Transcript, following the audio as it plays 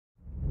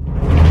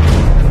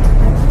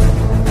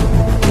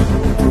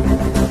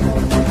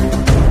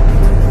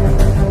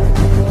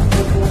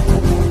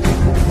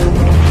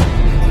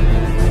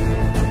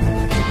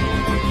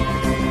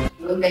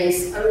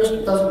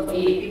told us with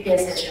the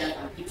PPSS and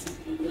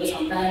PTP,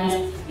 sometimes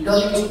you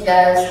don't teach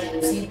guys,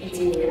 you see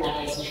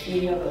PTA as a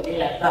failure or they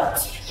like that.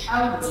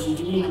 How did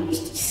you manage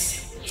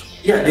this?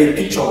 Yeah, the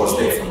picture was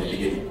there from the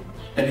beginning.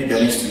 Let me be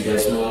honest with you,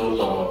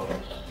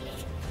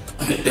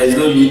 there's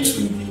no need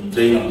to be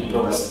playing on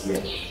diplomacy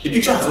here. The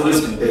picture has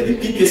always been there. The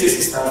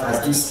PPSS staff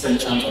has this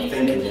penchant of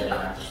thinking they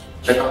are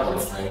better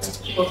qualified.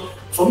 But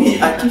for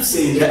me, I keep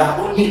saying there are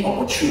only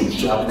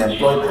opportunities to have been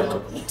employed by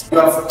government. You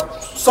have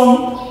some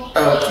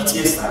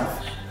PTA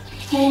staff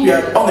who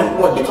were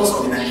unemployed because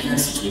of the Nigerian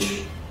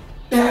situation.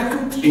 They are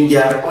good in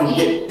their own,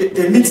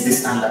 they meet the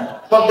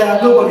standard, but there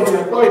are nobody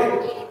to employ them.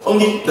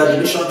 Only the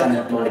nation can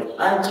employ them.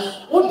 And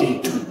what they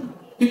do,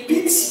 the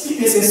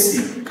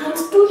PPSSC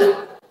can't do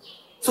that.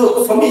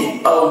 So for me,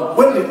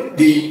 when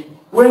the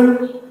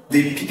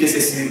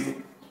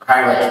PPSSC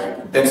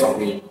hierarchy in terms of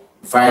the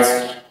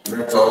vice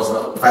rectors,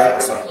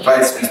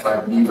 vice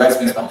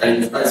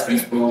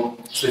principal,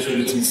 special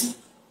duties,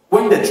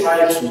 when they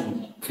try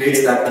to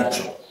create that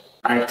picture,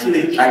 I kill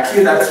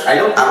that. I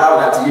don't allow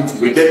that to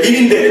be.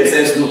 Even there, they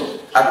says no.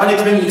 At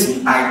management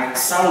meeting, I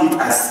sound it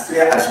as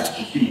clear as it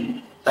could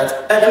be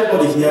that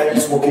everybody here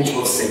is working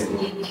towards same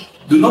goal.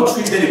 Do not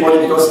treat anybody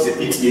because he's a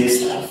PTA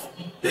staff.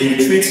 Then you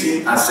treat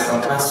him as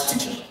second-class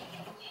teacher.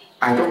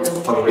 I don't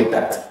tolerate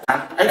that.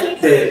 And I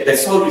think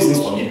there's some reasons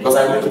for me because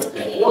I make it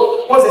clear.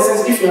 What's the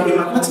sense if you have a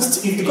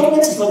mathematics teacher, if the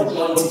government is not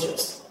employing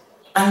teachers,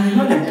 and you're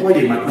not employed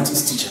a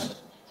mathematics teacher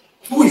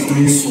who is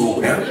doing so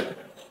well,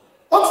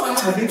 what right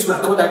have you to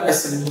call that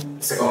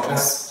person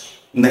second-class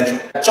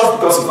nature just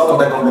because he's not on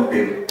the government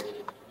payroll?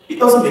 It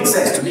doesn't make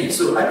sense to me.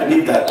 So I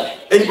believe that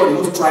anybody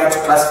who's trying to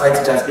classify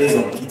teachers based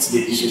on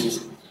PTA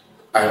issues,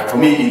 for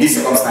me, in this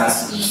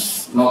circumstance,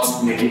 is not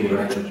making the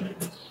right judgment.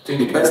 I think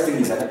the best thing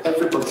is that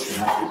everybody should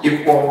have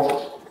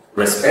equal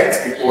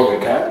respect, equal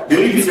regard. The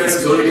only difference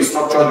is only the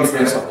structural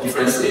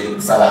difference in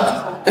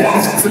salary.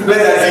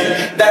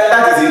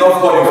 that is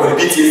enough money for the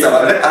PTA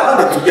salary. Allow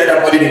them to get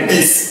that money in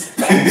peace.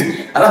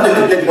 Allow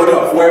them to get money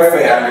of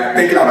welfare and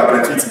thinking about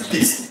gratuity in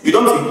peace. You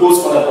don't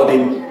impose further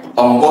burden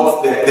on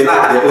what they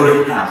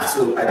already have.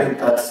 So I think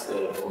that's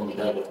for me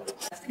that way.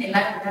 I think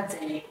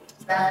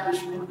that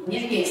issue. In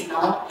this case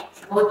now,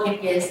 both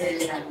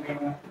PPSS and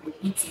the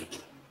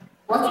PT.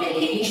 What were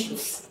the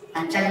issues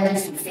and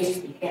challenges you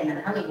faced with them, and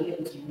how were you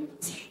able to meet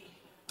it?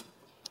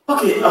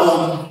 Okay,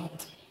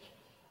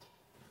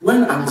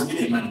 when I was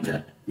being a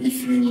manager,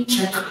 if you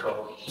check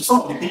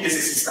some of the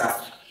PPSS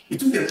staff, it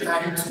took them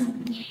time to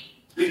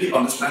really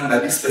understand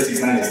that this person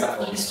is not a staff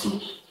of the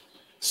school.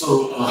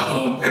 So, a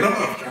lot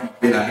of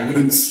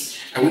times,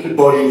 I wouldn't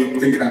bore you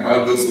thinking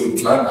about those who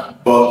plan,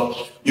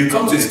 but you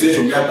come to a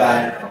situation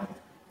whereby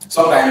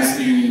sometimes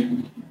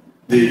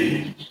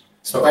the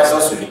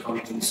supervisors will be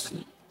coming to the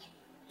school.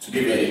 To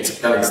give you a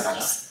typical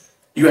instance,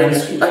 you are in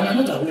school and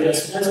you're not aware that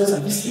supervisors are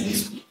visiting the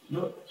school.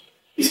 No,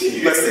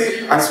 you are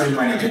still answering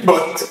manager,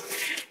 but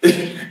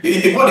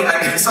in the morning,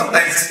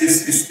 sometimes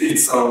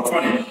it's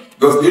funny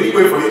because the only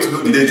way for you to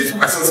know the day the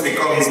supervisors may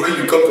come is when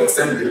you come to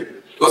assembly.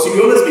 Because you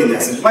will always be in the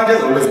assembly.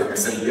 Managers are always in the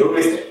assembly,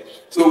 always there.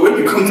 So when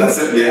you come to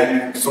assembly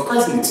and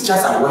surprisingly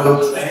teachers are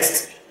well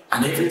dressed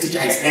and every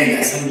teacher is there in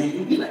the assembly,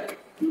 you'll be like,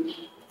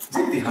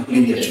 something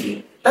happening here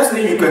today. That's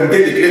when you can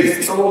get the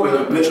grades. Someone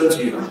will mention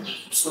to you,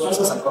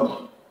 supervisors are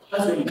coming.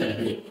 That's when you can get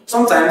it.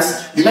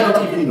 Sometimes you may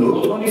not even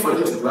know, only for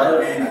them to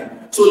drive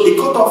in. So the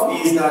cutoff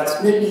is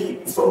that maybe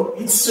it's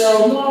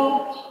a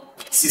more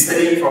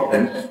systemic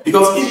problem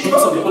because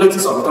of the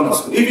politics of autonomous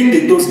school,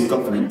 even those in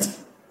government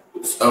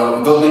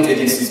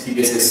agencies,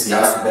 PPSS,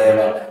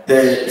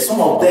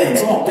 some of them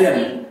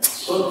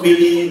don't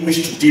really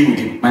wish to deal with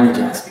the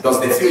managers because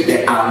they feel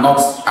they are not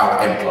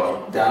our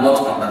employee, they are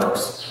not under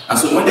us. And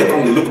so when they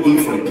come, they look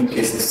only for the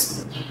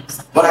PPSS.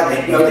 But at the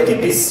end of the day,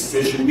 this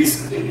situation,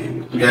 this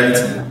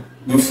reality,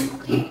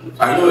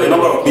 I know a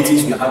number of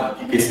meetings we have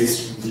with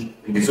PPSS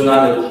in the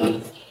zonal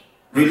level,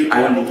 really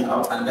ironing it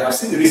out, and they have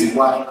seen the reason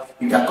why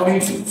if they are coming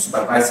to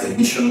supervise a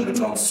mission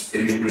return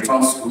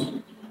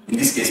school, in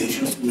this case,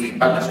 mission school in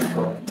partnership with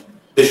government,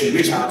 they should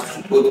reach out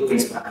to both the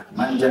principal and the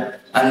manager,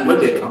 and when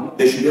they come,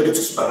 they should be able to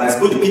supervise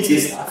both the PTA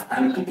staff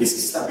and the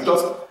PPSS staff,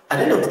 because at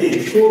the end of the day,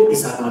 the show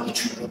is about the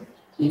children.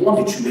 We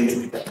want the children to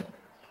be better.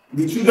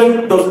 The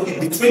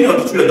training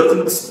of the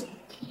children doesn't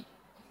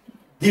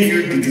give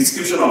you the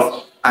description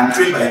of I'm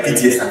trained by a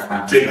PTA staff,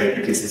 I'm trained by a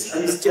PPSS,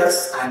 and it's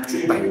just I'm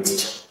trained by a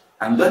teacher.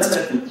 And that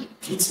teacher could be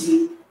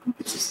PTA,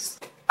 PPSS.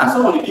 And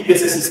some of the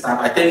PPSS staff,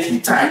 I think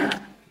in time,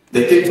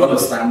 they tend to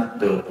understand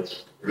the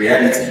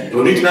reality.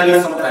 Originally,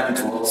 sometimes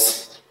it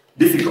was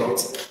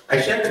difficult.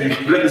 I shared to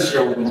you, let me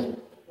share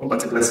one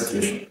particular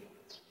situation.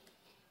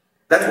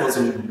 That was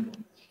in,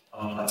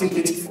 I think,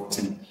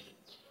 2014.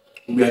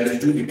 We had to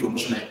do the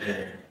promotion,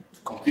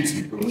 to complete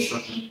the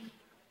promotion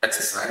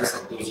exercise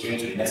of those going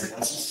to the next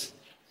classes.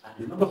 And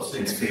the number of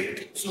students failed.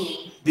 So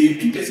the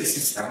PPSS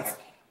staff,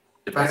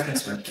 the vice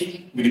principal,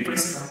 came with the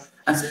principal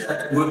and said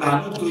that we are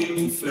not going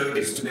to fail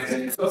the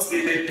students. Because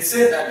they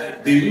said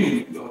that the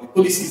rule, the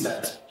policy is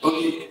that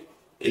only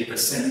a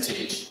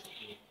percentage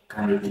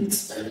can repeat,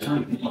 that you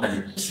can't repeat more than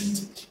a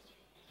percentage.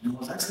 And I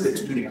was actually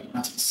doing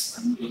mathematics.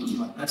 And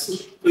I said,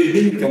 so you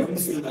mean you can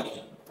only feel like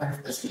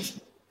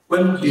 5%?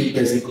 When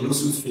there's a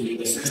colossal failure,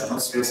 the students are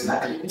not serious in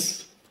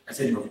academics. I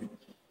said, no,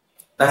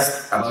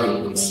 that's about your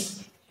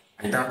policy.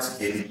 I doubt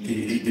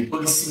the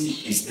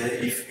policy is there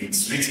if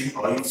it's written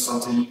or if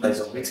something that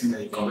is written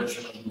in a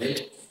convention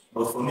made.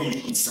 But for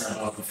me, it's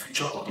about the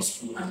future of the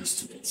school and the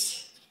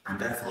students. And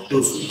therefore,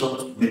 those who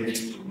don't make it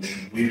to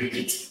promotion will read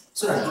it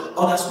so that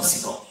others will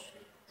sit up.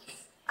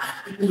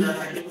 And people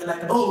were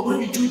like, oh,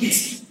 when you do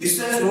this, the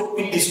students will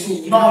pick the school,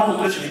 you know how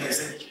promotion. I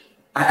said,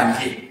 I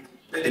am here.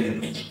 Let them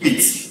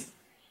meet.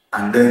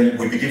 And then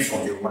we begin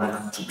from the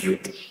one to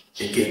build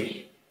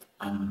again.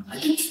 I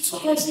think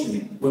surprisingly,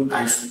 when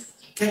I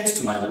kept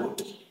to my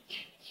word,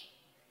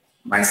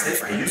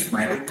 myself, I used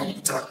my own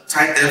computer,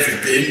 typed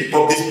everything,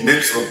 published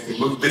names of the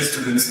motivated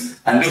students,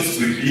 and those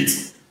to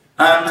repeat.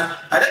 And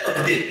at the end of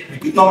the day, a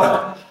good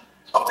number,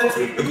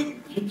 obviously, a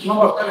good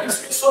number of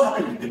parents were so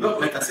happy with the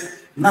development and said,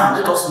 now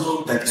let us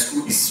know that the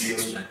school is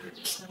serious with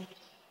academics.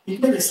 It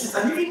made sense.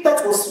 And even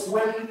that was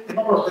when a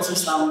number of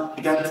persons now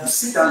began to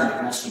sit down in the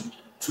classroom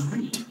to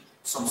read.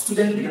 Some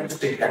students began to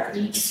take the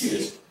academics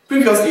serious.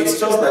 Previously, it's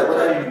just like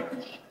whether you,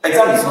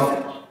 exam is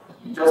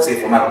nothing, just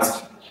a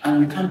formality.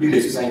 And you can't build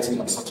a society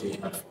on such a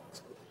platform.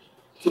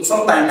 So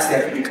sometimes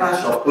there can be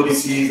clash of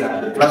policies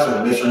and the clash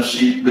of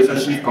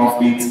relationship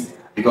conflicts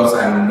because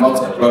I'm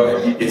not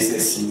employed by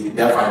BMGS,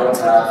 therefore I don't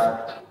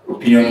have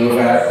opinion over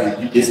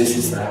the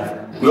BMGS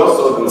staff. We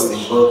also do those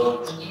things,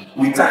 but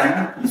with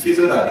time, it feels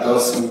that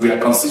because we are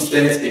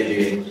consistent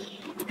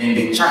in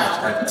the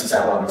charge that we teach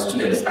about the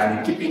students and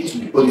in keeping to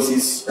the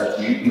policies that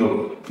we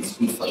know is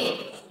good for them.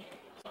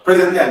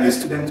 Presently, I'm a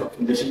student of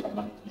leadership and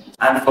management.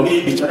 And for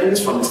me, the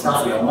challenges from the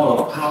staff were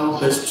more of how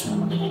best to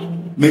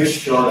make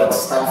sure that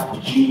staff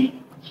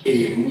begin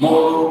a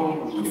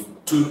moral,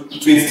 to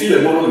instill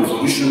a moral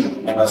revolution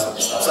in members of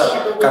the staff, so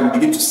that people can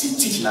begin to see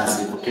teaching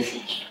as a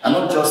vocation and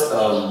not just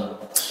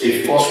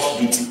a forced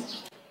duty.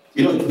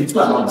 You know, the two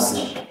are not the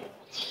same.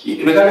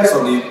 Regardless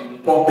of the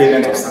poor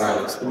payment of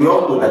salaries, we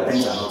all know that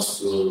things are not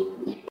so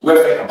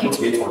welfare can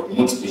motivate or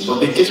demotivate, but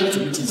dedication to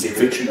duty is a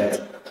virtue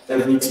that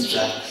every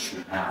teacher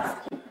should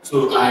have.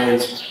 So I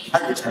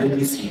had the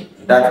challenges in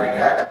that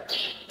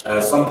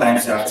regard.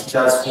 Sometimes you have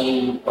teachers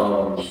who,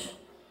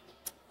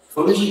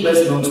 for reasons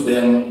best known to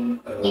them,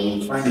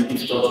 find it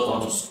difficult to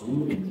come to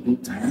school in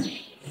good time.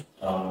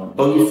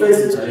 But we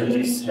face the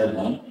challenges head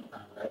on.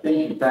 I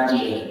think the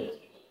time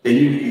they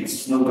knew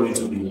it's not going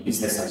to be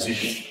business as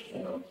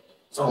usual.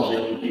 Some of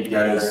them, if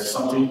there is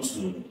something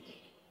to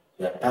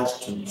be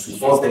attached to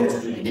force them to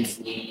do the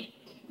needful,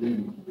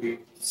 we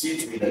see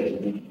to be that they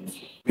do.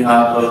 We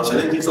have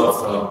challenges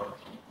of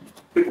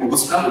people who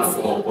scramble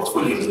for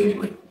portfolios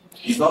anyway.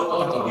 It's not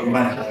part of the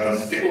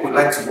human. People would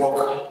like to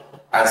work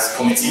as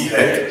committee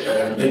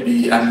head,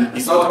 maybe, and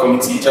it's not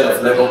committee in charge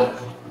of level.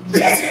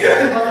 But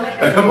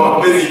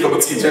maybe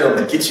committee in charge of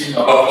the kitchen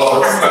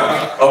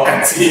or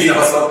canteen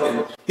or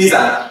something. These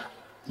are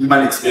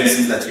human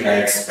experiences that we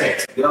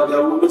expect. They will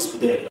always be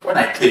there. When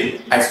I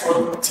came, I saw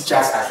the teachers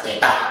as they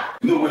are.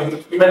 You know, when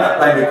women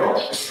apply makeup,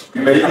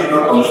 you may even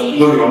not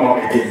know your mom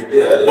again.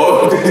 Yeah.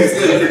 But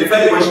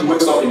depending when she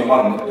wakes up in the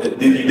morning,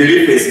 the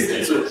real face is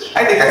there. So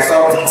I think I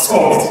saw some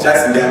of the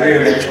teachers in their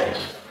real lecture.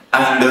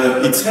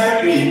 And it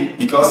helped me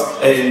because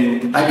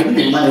I believe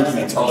in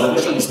management,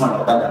 observation is one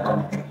of that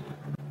coming.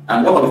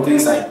 And one of the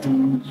things I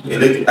do,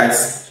 I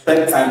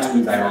spend time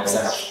to do, I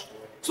observe.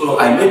 So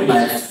I made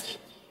my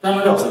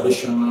primary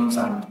observations,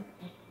 and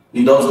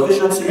in the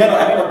observations,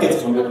 I may not get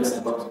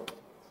 100%, but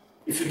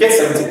if you get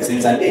 70%,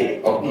 it's an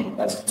A or B,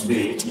 that's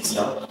today it is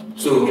now.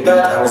 So with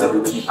that, I was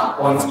able to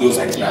appoint those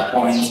I can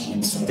appoint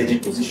in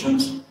strategic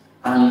positions,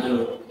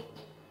 and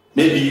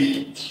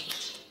maybe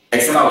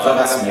external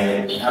observers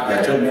may have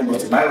their judgment,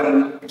 but in my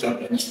own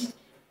judgment,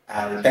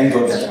 I thank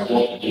God that I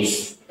work with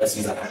those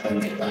persons that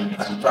happened, and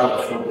I'm proud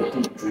of what they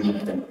do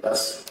during them.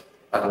 That's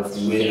part of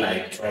the way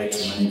I try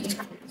to manage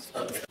it.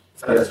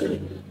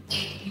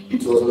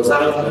 It was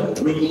observed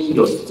that during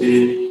your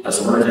stay as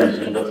a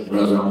manager and of the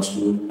grammar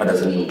school at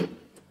Azano,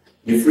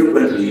 you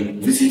frequently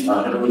visit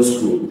our elementary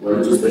school or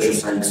into special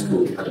science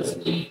school at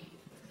Azano.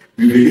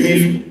 We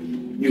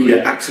believe you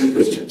were asking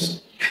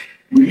questions.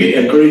 We really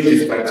encourage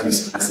this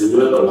practice as a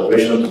way of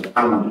collaboration and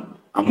harmony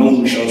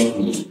among mission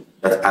schools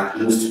that are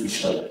close to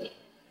each other.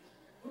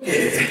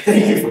 Okay,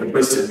 thank you for the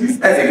question.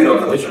 That's a good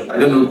observation. I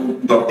don't know who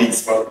got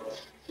this, but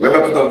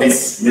whoever put up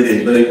this made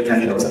a very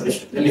candid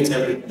observation. Let me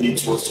tell you,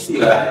 it was true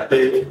that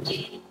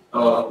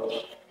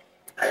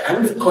I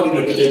would call it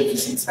repeated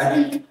visits. I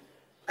think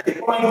at the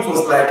point it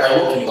was like I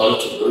worked in the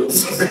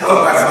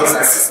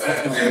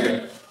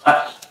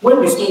when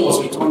the school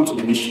was returned to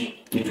the mission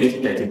in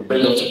 2013,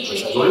 very lots of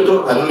pressure. So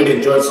I already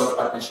enjoyed such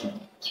partnership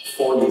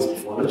 4 years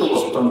before. Little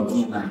was returned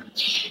in 2009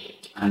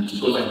 and to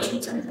go back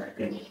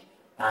 2010,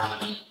 I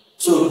think.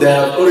 So there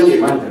are already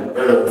a man there,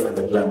 very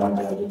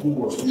friendly who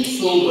was doing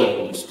so well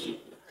in the school.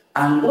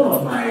 And one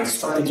of my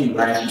strategies in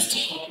life is to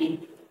copy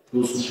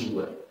those who do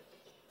well.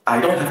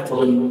 I don't have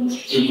problem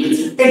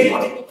emulating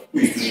anybody who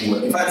is doing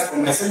well. In fact,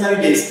 from my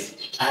secondary days,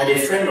 I had a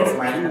friend of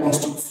mine who once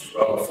took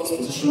first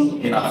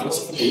position in our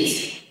first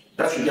place.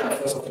 That should be our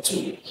first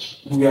opportunity.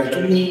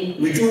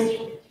 We do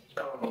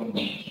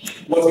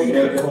what we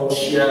now call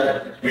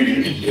share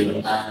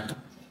reading, and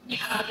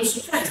I was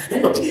surprised. At the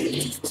end of the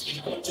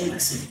day, I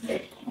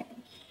said,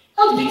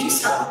 how did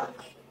this happen?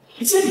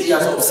 He said he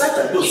has observed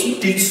that those who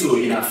did so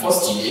in our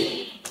first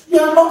year, we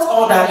are not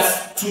all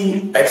that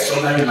too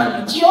extraordinary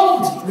minded. We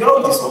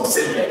all this from the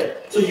same level.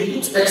 So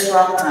you put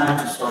extra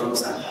time to study and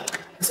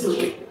I said,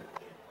 okay.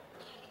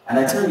 And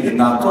I tell you,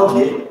 now, third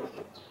year,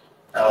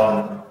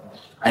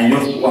 I know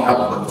what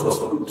happened, but it was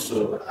for good.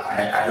 So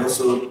I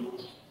also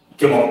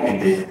came up in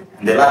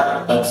the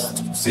lab, that's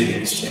to say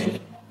this thing.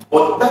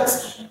 But that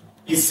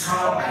is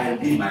how I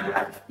live my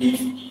life.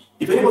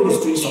 If anybody is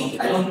doing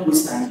something, I don't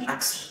waste time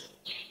asking.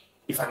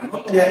 If I'm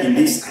not clear in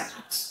this, I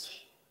ask.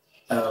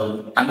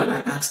 And when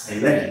I ask, I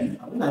learn.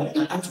 And when I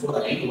learn, I ask what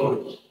I think about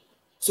it.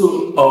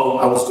 So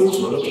I was going to a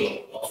lot of,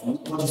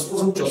 but it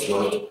wasn't just a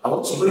lot. I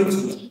was also going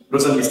to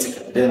Rosa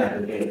Mystic then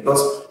and again,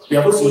 because we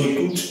have also a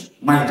good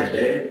mind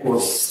there who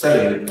was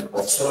studying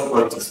of several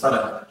politics.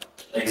 Father,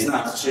 he's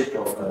now a shape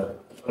of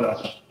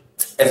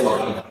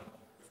Ezra,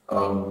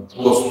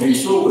 who was doing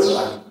so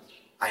well. And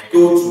I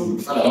go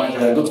to Father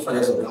Manager, I go to Father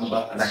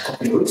Ezra, and I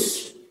copy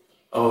notes.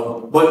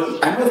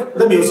 But I know,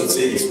 let me also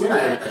say this: when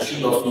I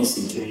assumed office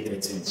in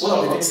 2013, one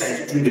of the things I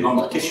did during the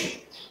long vacation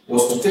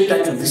was to take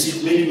time to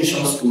visit many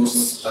mission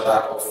schools that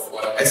are of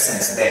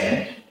essence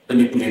then. Let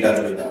me put it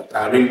that way,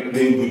 that ring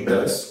good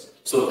bells.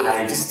 So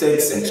I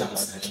visited St.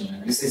 Charles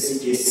National, I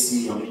visited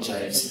CKC,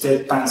 I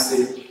visited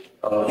Pansy,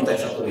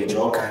 International College,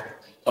 Oka.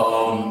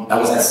 I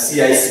was at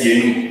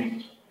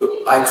CICA.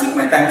 I took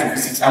my time to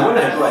visit, and when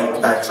I go,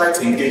 I tried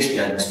to engage the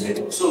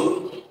administrator.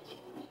 So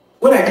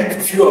when I did a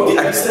few of the,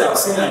 I said I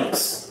was saying like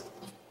this.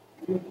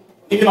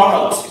 Even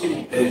on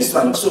this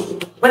one. So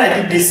when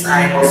I did this,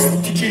 I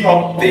was picking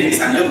up things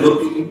and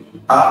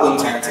developing our own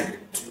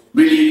tactic to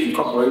really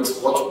incorporate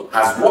what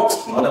has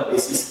worked in other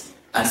places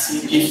and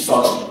see if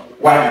such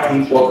why it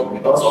didn't work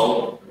with us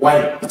or why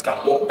it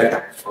can work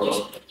better for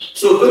us.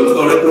 So going to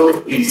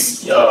Loreto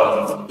is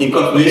in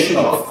continuation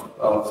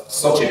of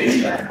such a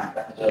thing like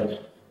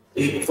that.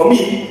 For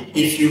me,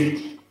 if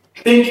you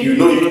think you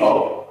know it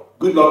all,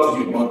 good luck to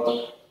you,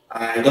 but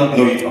I don't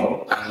know it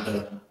all,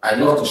 and I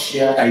love to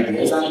share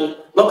ideas. And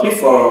luckily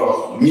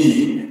for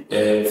me,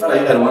 Father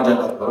Ida wanted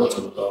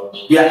to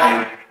where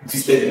I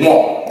visited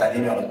more than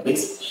any other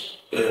place.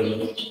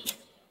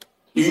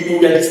 You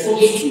were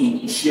exposed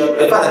to share.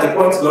 In fact, at the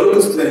point, a lot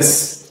of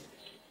students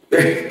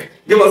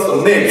give us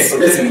some names, so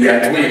listen, we are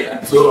doing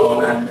and so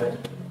on.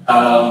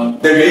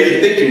 And they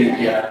were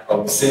taking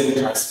of the same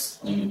class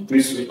in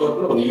Greece.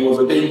 But he was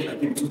ordained, I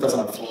think,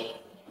 2004.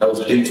 That was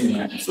ordained to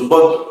me. So,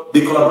 but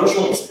the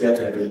collaboration was there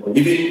to everybody.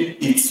 Even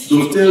it's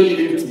even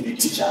to the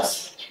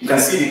teachers. You can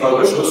see the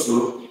collaboration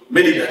also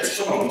made it that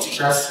some of the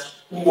teachers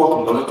who work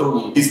in Loreto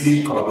will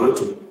easily collaborate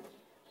with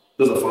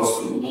those of us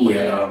who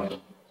were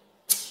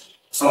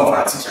some of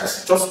our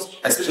teachers, just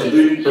especially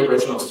during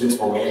preparation of students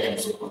for work and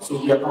so on.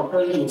 So we are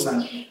comparing notes,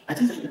 and I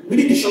think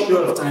within a short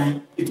period of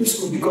time, it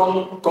will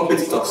become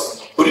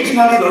competitors.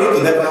 Originally,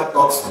 Loreto never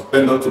thought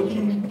vendor to be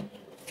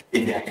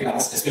in their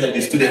class, especially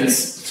the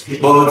students,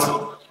 but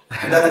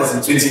that was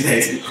in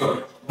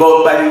 2019.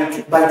 But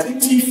by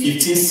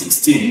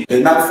 2015-16, the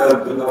now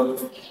felt Vendor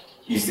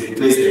is the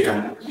place they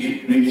can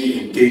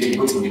really engage in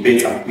both in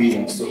debate and quiz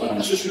and so on,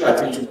 and social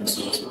attention and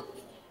so on. So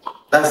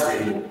that's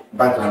the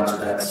background to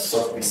that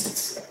soft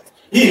visit.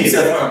 He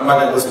himself, my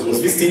mother was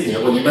visiting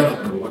here, but you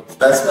never know.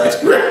 That's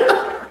right.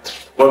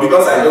 But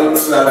because I don't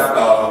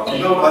have,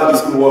 you know how the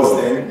school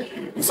was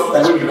then,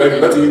 sometimes when you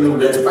don't even know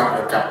where to park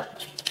your car.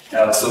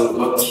 So,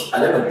 but at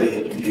the end of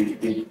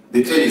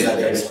the thing is that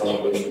there is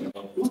collaboration.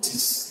 What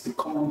is the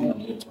common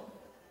denominator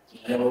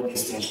in all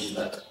these things is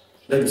that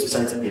let the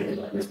society be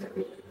able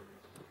to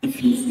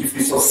if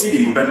you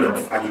succeed in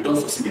Loreto and you don't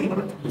succeed in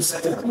Loreto, the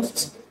society has not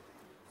succeeded.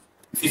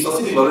 If you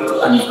succeed in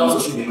Loreto and you don't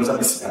succeed in Rosa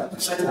Mystic, the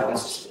society has not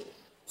succeeded.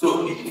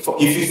 So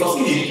if you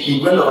succeed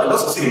in Loreto and don't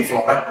succeed in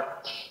Florida,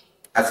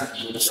 as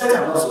if the society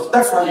has not succeeded.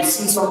 That's why you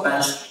see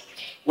sometimes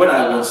when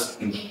I was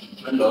in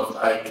Loreto,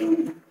 I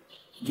do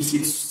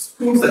visit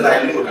schools that I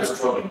know are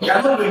struggling. They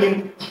are not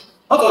really,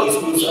 not all the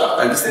schools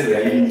I visited they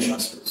are really mission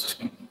schools.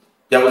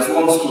 There was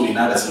one school in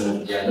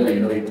Addison, they are not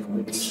in the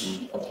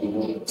community of the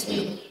world.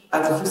 I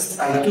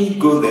do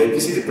go there,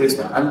 visit the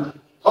placement, and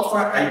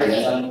offer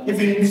ideas and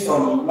even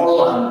some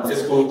moral and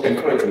physical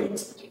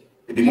encouragement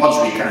the much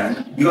we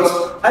can. Because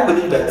I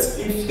believe that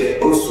if they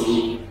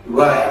also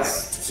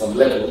rise to some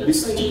level, the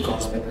society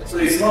becomes better. So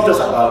it's not just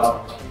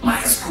about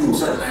my school,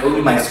 so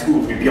only my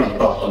school will be on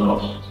top or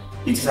not.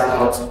 It's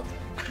about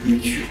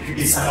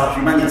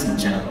humanity in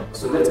general.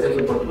 So let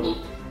everybody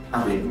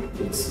have a good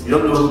place. You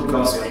don't know who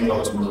becomes your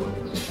in-law tomorrow.